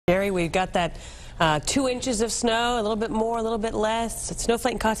Jerry, we've got that 2 inches of snow, a little bit more, a little bit less. The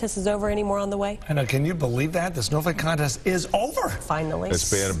Snowflake contest is over. Any more on the way? I know. Can you believe that? The Snowflake contest is over. Finally.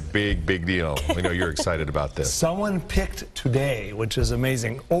 It's been a big deal. We know you're excited about this. Someone picked today, which is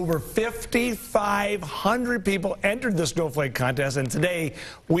amazing. Over 5,500 people entered the Snowflake contest, and today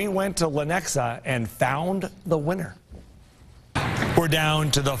we went to Lenexa and found the winner. We're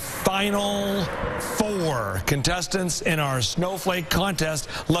down to the final 4 contestants in our Snowflake contest.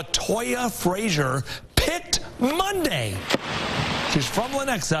 LaToya Frazier picked Monday. She's from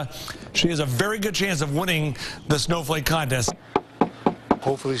Lenexa. She has a very good chance of winning the Snowflake contest.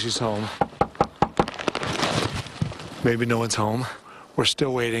 Hopefully she's home. Maybe no one's home. We're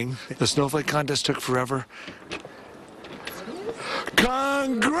still waiting. The Snowflake contest took forever.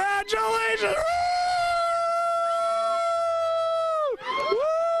 Congratulations!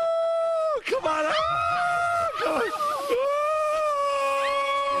 Come on. Come on.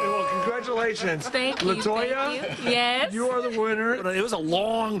 Well, congratulations. Thank you. LaToya, thank you. Yes. you are the winner. It was a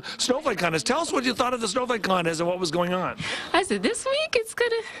long Snowflake contest. Tell us what you thought of the Snowflake contest and what was going on. I said this week it's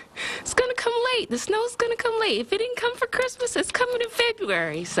gonna come late. The snow's gonna come late. If it didn't come for Christmas, it's coming in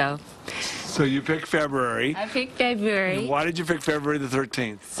February. So you picked February. I picked February. Why did you pick February the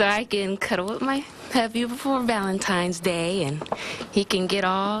 13th? So I can cuddle with my hubby before Valentine's Day, and he can get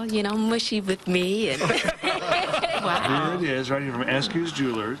all, mushy with me. And wow. Here it is, right here from Eskew's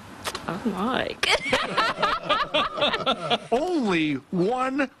Jewelers. Oh my. Only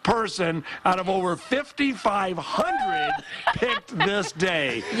one person out of over 5,500 picked this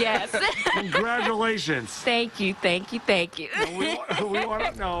day. Yes. Congratulations. Thank you. What we want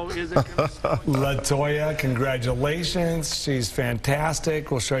to know is LaToya, congratulations. She's fantastic.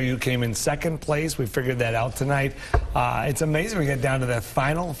 We'll show you who came in second place. We figured that out tonight. It's amazing we get down to that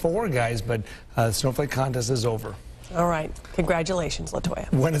final 4, guys, but the Snowflake contest is over. All right. Congratulations, LaToya.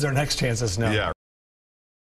 When is our next chance of snow? Yeah.